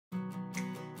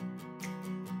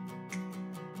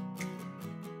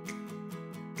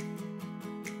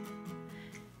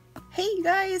Hey you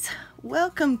guys,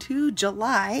 welcome to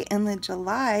July and the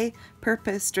July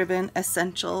Purpose-Driven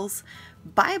Essentials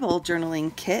Bible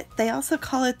Journaling Kit. They also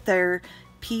call it their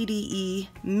PDE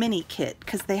mini kit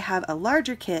because they have a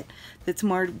larger kit that's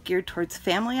more geared towards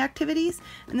family activities,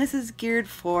 and this is geared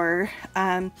for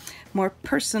more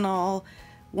personal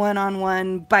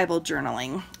one-on-one Bible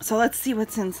journaling. So let's see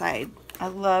what's inside. I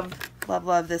love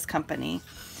this company.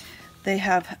 They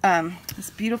have this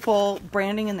beautiful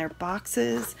branding in their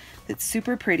boxes that's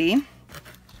super pretty.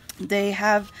 They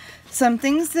have some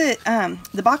things that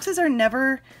the boxes are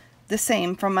never the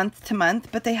same from month to month,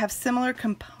 but they have similar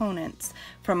components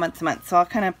from month to month. So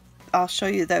I'll show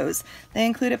you those. They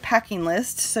include a packing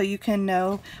list so you can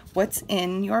know what's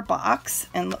in your box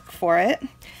and look for it.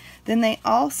 Then they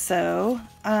also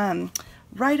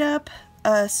write up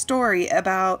a story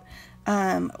about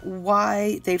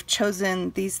why they've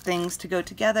chosen these things to go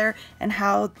together and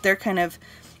how they're kind of,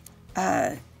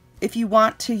 if you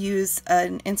want to use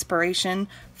an inspiration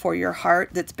for your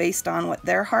heart that's based on what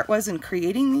their heart was in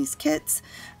creating these kits,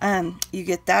 you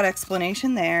get that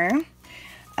explanation there.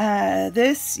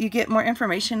 You get more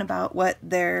information about what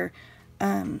their,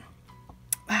 kind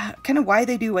of why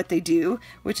they do what they do,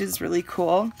 which is really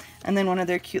cool. And then one of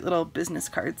their cute little business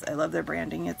cards. I love their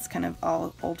branding. It's kind of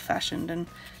all old-fashioned and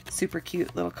super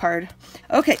cute little card.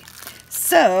 Okay,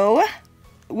 so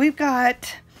we've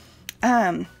got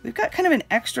kind of an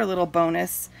extra little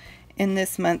bonus in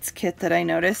this month's kit that I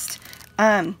noticed.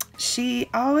 She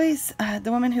always,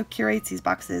 the woman who curates these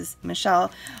boxes,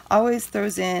 Michelle, always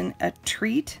throws in a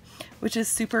treat, which is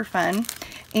super fun.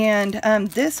 And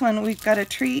this one, we've got a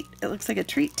treat. It looks like a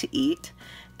treat to eat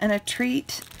and a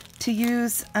treat to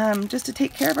use just to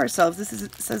take care of ourselves.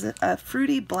 It says a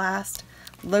Fruity Blast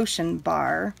lotion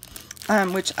bar,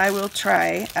 which I will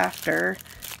try after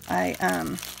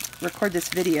I record this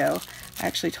video. I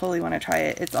actually totally want to try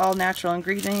it. It's all natural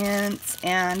ingredients,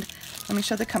 and let me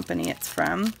show the company it's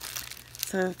from.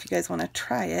 So if you guys want to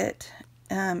try it,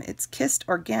 it's Kissed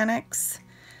Organics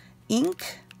Inc.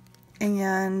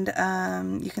 And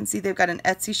you can see they've got an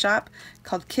Etsy shop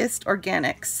called Kissed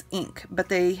Organics Inc., but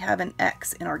they have an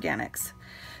X in organics.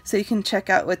 So you can check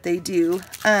out what they do.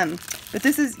 But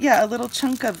this is, yeah, a little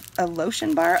chunk of a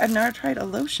lotion bar. I've never tried a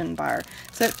lotion bar.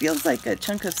 So it feels like a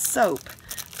chunk of soap,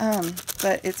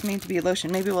 but it's made to be a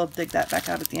lotion. Maybe we'll dig that back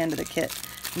out at the end of the kit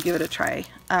and give it a try.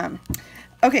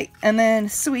 Okay, and then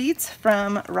sweets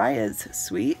from Raya's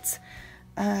Sweets.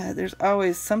 There's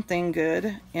always something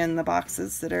good in the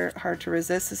boxes that are hard to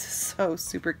resist. This is so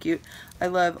super cute. I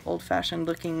love old-fashioned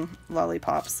looking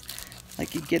lollipops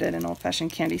like you get at an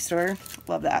old-fashioned candy store.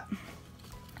 Love that.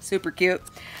 Super cute.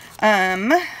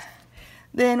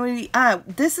 Then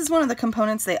this is one of the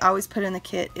components they always put in the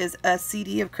kit is a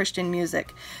CD of Christian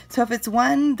music. So if it's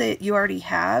one that you already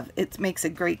have, it makes a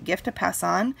great gift to pass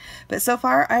on. But so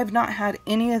far, I have not had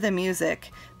any of the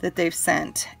music that they've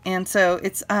sent. And so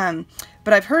it's,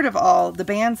 but I've heard of all the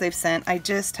bands they've sent. I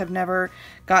just have never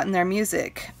gotten their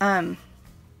music.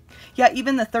 Yeah,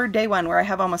 even the third day one where I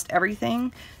have almost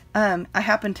everything, I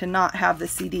happen to not have the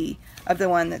CD of the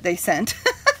one that they sent.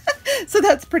 So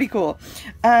that's pretty cool.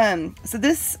 So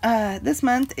this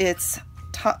month it's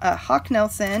Hawk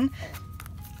Nelson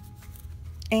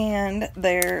and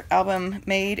their album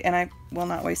Made, and I will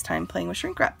not waste time playing with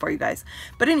shrink wrap for you guys.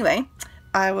 But anyway,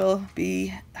 I will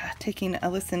be taking a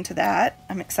listen to that.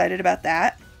 I'm excited about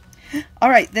that. All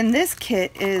right, then this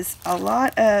kit is a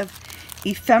lot of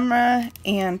ephemera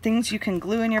and things you can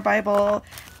glue in your Bible.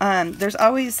 There's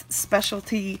always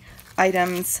specialty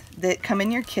items that come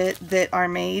in your kit that are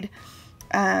made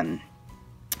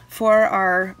for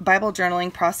our Bible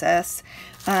journaling process.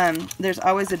 There's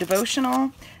always a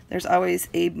devotional. There's always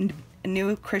a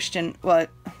new Christian, well,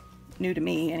 new to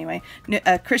me anyway,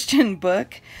 a Christian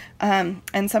book,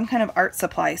 and some kind of art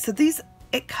supply. So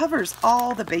it covers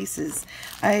all the bases.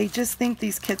 I just think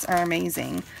these kits are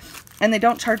amazing. And they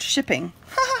don't charge shipping.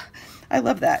 I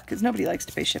love that because nobody likes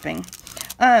to pay shipping.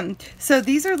 So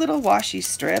these are little washi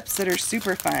strips that are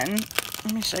super fun.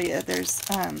 Let me show you.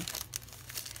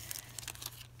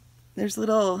 There's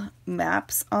little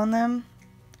maps on them,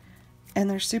 and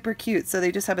they're super cute. So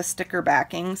they just have a sticker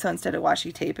backing. So instead of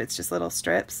washi tape, it's just little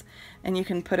strips, and you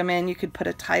can put them in. You could put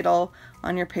a title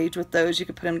on your page with those. You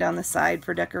could put them down the side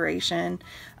for decoration.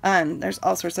 There's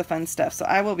all sorts of fun stuff. So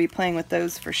I will be playing with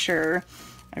those for sure.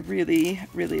 I really,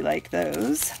 really like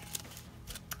those.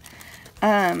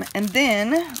 And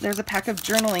then there's a pack of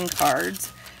journaling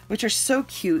cards, which are so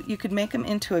cute. You could make them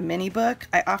into a mini book.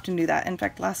 I often do that. In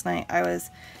fact, last night I was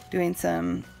doing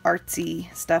some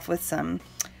artsy stuff with some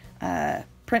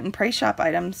print and pray shop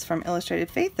items from Illustrated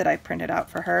Faith that I printed out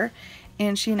for her.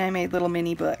 and she and I made little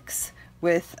mini books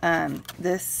with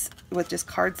with just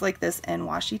cards like this and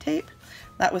washi tape.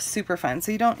 That was super fun.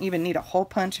 So you don't even need a hole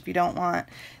punch if you don't want,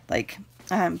 like,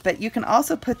 but you can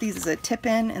also put these as a tip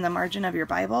in the margin of your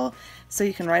Bible, so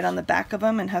you can write on the back of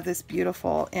them and have this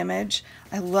beautiful image.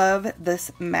 I love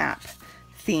this map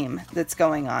theme that's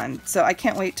going on, so I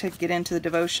can't wait to get into the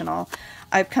devotional.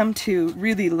 I've come to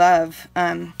really love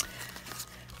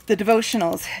the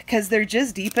devotionals because they're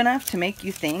just deep enough to make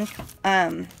you think,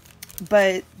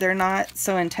 but they're not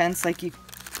so intense. Like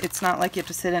it's not like you have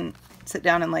to sit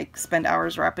down and like spend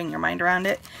hours wrapping your mind around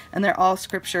it, and they're all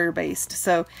scripture based,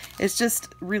 so it's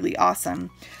just really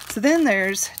awesome. So then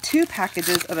there's 2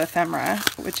 packages of ephemera,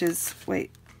 which is,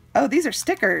 wait, oh, these are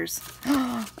stickers.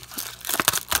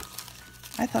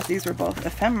 I thought these were both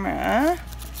ephemera.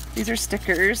 These are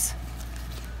stickers.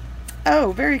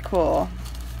 Oh, very cool.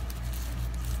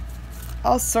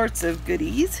 All sorts of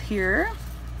goodies here.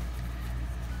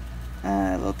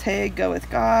 A little tag, go with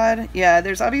God. Yeah,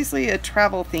 there's obviously a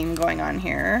travel theme going on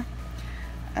here.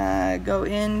 Go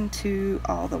into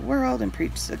all the world and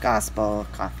preach the gospel,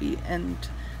 coffee and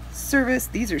service.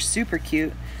 These are super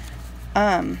cute.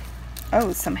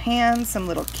 Oh, some hands, some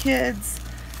little kids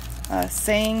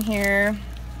saying here,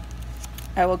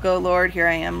 I will go, Lord, here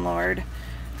I am, Lord,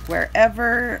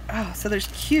 wherever. Oh, so there's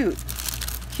cute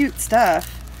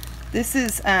stuff. This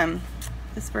is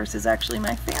this verse is actually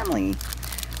my family,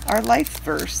 our life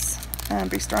verse.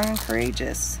 Be strong and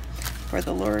courageous, for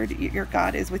the Lord your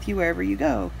God is with you wherever you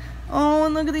go. Oh,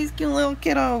 and look at these cute little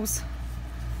kiddos.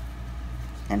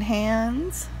 And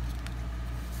hands.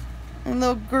 And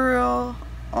little girl.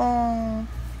 Oh,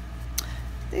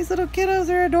 these little kiddos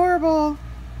are adorable.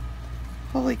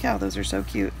 Holy cow, those are so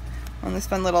cute. On this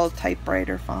fun little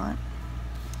typewriter font.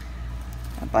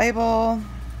 A Bible,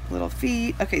 little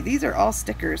feet. Okay, these are all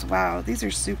stickers. Wow, these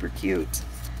are super cute.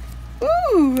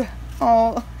 Ooh!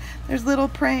 Oh, there's little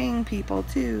praying people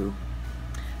too.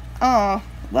 Oh,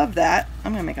 love that.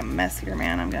 I'm gonna make a mess here,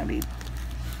 man. I'm gonna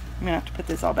have to put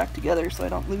this all back together so I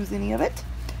don't lose any of it.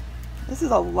 This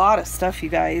is a lot of stuff, you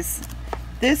guys.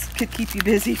 This could keep you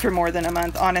busy for more than a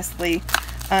month, honestly.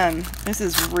 This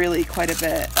is really quite a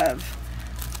bit of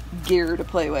gear to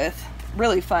play with.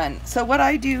 Really fun. So what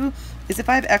I do is, if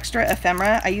I have extra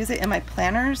ephemera, I use it in my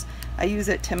planners. I use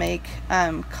it to make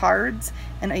cards,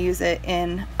 and I use it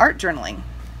in art journaling.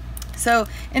 So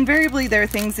invariably there are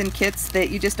things in kits that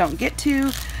you just don't get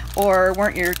to, or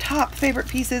weren't your top favorite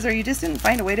pieces, or you just didn't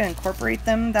find a way to incorporate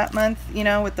them that month, you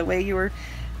know, with the way you were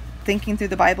thinking through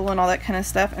the Bible and all that kind of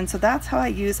stuff. And so that's how I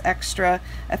use extra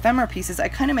ephemera pieces. I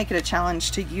kind of make it a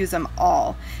challenge to use them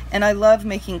all. And I love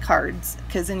making cards,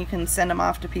 because then you can send them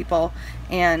off to people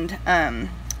and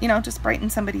you know, just brighten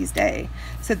somebody's day.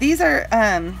 So these are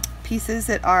pieces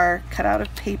that are cut out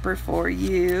of paper for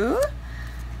you.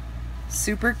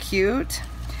 Super cute.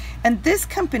 And this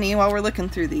company, while we're looking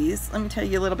through these, let me tell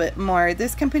you a little bit more.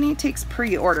 This company takes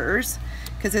pre-orders,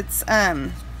 because it's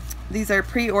these are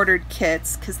pre-ordered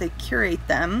kits, because they curate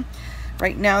them.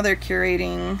 Right now they're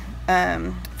curating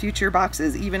future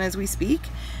boxes even as we speak.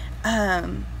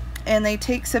 And they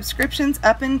take subscriptions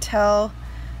up until,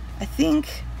 I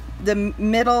think, the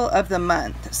middle of the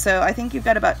month. So I think you've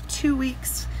got about 2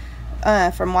 weeks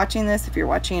from watching this, if you're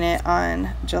watching it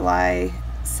on July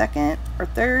 2nd or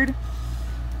 3rd.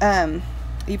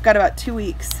 You've got about 2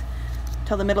 weeks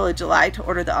till the middle of July to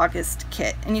order the August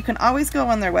kit. And you can always go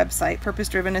on their website, Purpose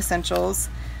Driven Essentials,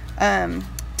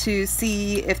 to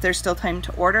see if there's still time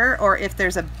to order, or if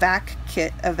there's a back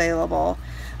kit available.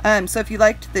 So if you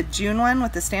liked the June one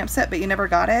with the stamp set but you never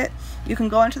got it, you can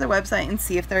go onto their website and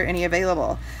see if there are any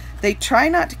available. They try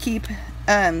not to keep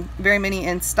very many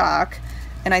in stock,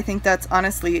 and I think that's,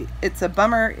 honestly, it's a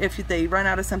bummer if they run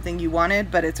out of something you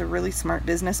wanted, but it's a really smart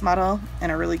business model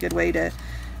and a really good way to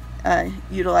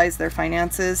utilize their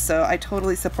finances. So I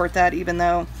totally support that, even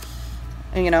though,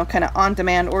 you know, kind of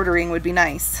on-demand ordering would be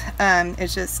nice.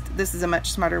 It's just, this is a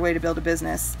much smarter way to build a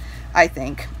business, I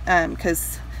think,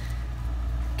 because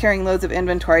carrying loads of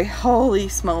inventory, holy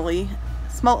smoly,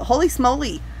 holy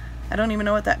smoly, I don't even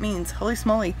know what that means, holy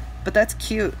smoly, but that's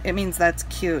cute. It means that's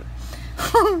cute.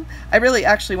 I really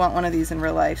actually want one of these in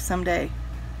real life someday.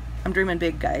 I'm dreaming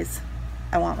big, guys.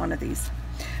 I want one of these.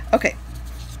 Okay,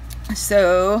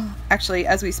 so actually,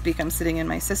 as we speak, I'm sitting in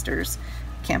my sister's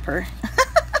camper.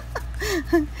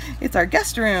 It's our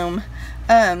guest room.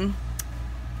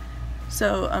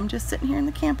 So I'm just sitting here in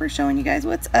the camper showing you guys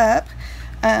what's up,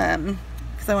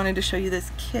 because I wanted to show you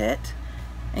this kit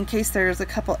in case there's a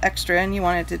couple extra and you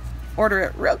wanted to order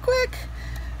it real quick.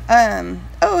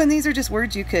 Oh, and these are just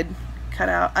words you could cut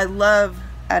out. I love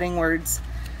adding words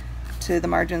to the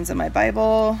margins of my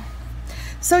Bible.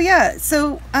 So yeah,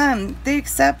 so they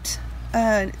accept,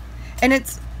 and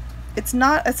it's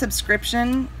not a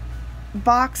subscription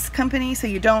box company, so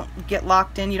you don't get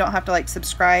locked in. You don't have to like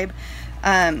subscribe.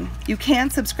 You can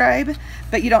subscribe,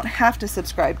 but you don't have to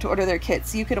subscribe to order their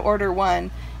kits. You could order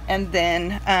one and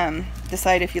then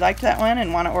decide if you liked that one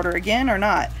and want to order again or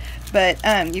not. But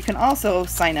you can also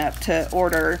sign up to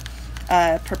order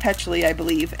perpetually, I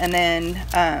believe, and then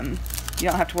you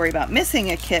don't have to worry about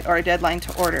missing a kit or a deadline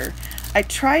to order. I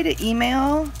try to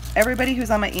email everybody who's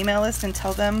on my email list and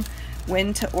tell them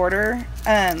when to order,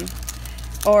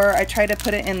 or I try to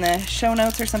put it in the show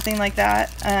notes or something like that,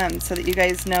 so that you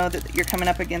guys know that you're coming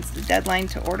up against the deadline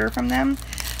to order from them.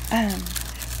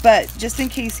 But just in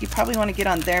case, you probably want to get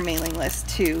on their mailing list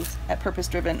too at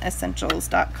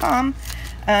purposedrivenessentials.com,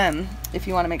 if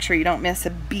you want to make sure you don't miss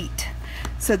a beat.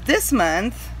 So this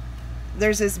month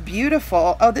there's this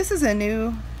beautiful, oh, this is a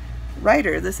new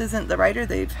writer. This isn't the writer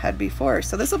they've had before,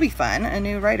 so this will be fun, a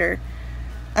new writer.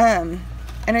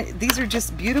 These are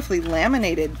just beautifully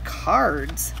laminated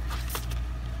cards.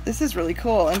 This is really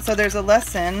cool. And so there's a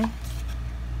lesson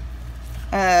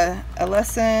and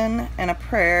a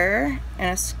prayer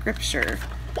and a scripture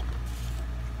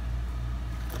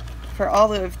for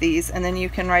all of these, and then you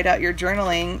can write out your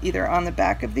journaling either on the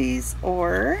back of these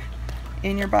or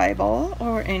in your Bible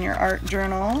or in your art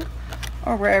journal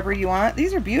or wherever you want.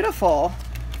 These are beautiful.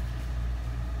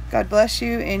 God bless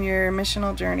you in your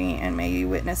missional journey, and may you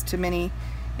witness to many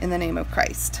in the name of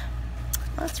Christ.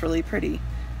 That's really pretty.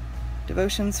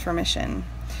 Devotions for mission.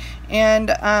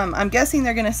 And I'm guessing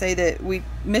they're going to say that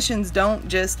missions don't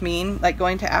just mean like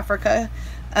going to Africa.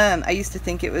 I used to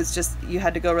think it was just you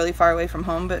had to go really far away from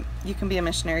home, but you can be a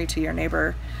missionary to your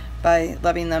neighbor by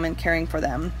loving them and caring for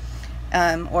them,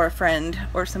 or a friend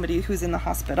or somebody who's in the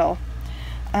hospital.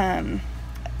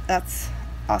 That's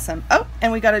awesome. Oh,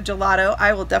 and we got a gelato.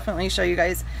 I will definitely show you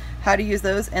guys how to use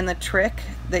those and the trick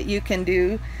that you can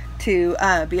do to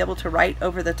be able to write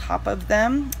over the top of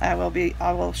them. I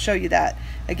will show you that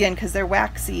again, because they're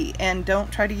waxy, and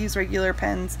don't try to use regular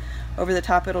pens over the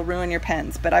top. It'll ruin your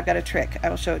pens, but I've got a trick. I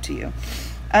will show it to you.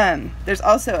 There's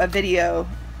also a video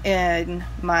in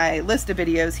my list of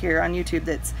videos here on YouTube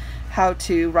that's how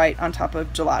to write on top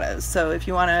of gelatos. So if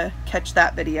you want to catch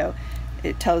that video,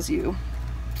 it tells you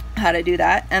how to do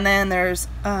that. And then there's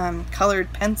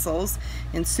colored pencils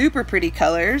in super pretty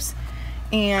colors,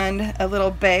 and a little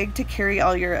bag to carry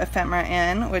all your ephemera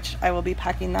in, which I will be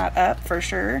packing that up for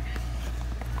sure.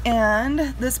 And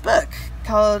this book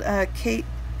called Kate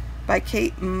by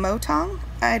Kate Motong.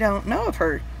 I don't know of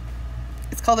her.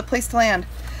 It's called A Place to Land.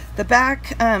 The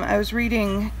back, I was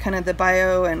reading kind of the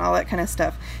bio and all that kind of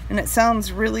stuff, and it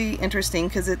sounds really interesting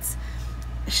because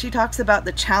she talks about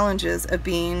the challenges of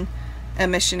being a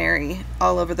missionary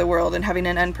all over the world and having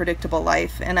an unpredictable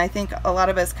life. And I think a lot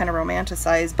of us kind of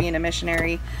romanticize being a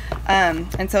missionary,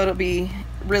 and so it'll be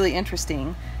really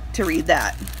interesting to read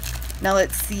that. Now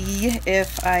let's see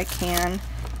if I can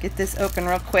get this open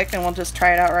real quick, and we'll just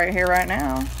try it out right here right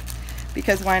now,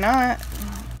 because why not?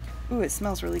 Ooh, it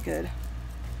smells really good.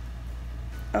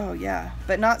 Oh yeah,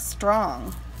 but not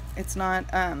strong. It's not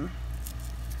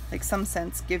like some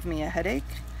scents give me a headache.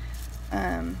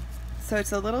 So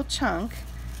it's a little chunk,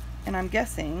 and I'm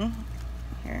guessing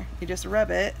here you just rub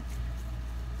it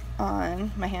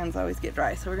on. My hands always get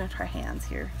dry, so we're gonna try hands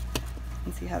here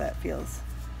and see how that feels.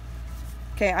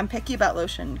 Okay, I'm picky about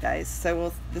lotion, guys,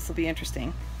 so this will be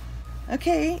interesting.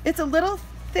 Okay, it's a little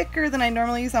thicker than I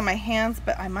normally use on my hands,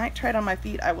 but I might try it on my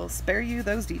feet. I will spare you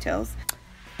those details.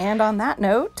 And on that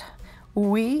note,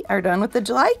 we are done with the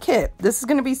July kit. This is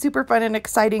going to be super fun and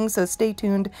exciting, so stay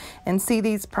tuned and see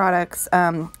these products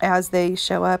as they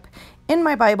show up in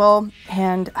my Bible,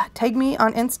 and tag me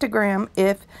on Instagram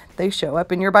if they show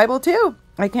up in your Bible too.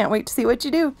 I can't wait to see what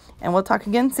you do, and we'll talk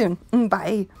again soon.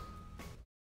 Bye.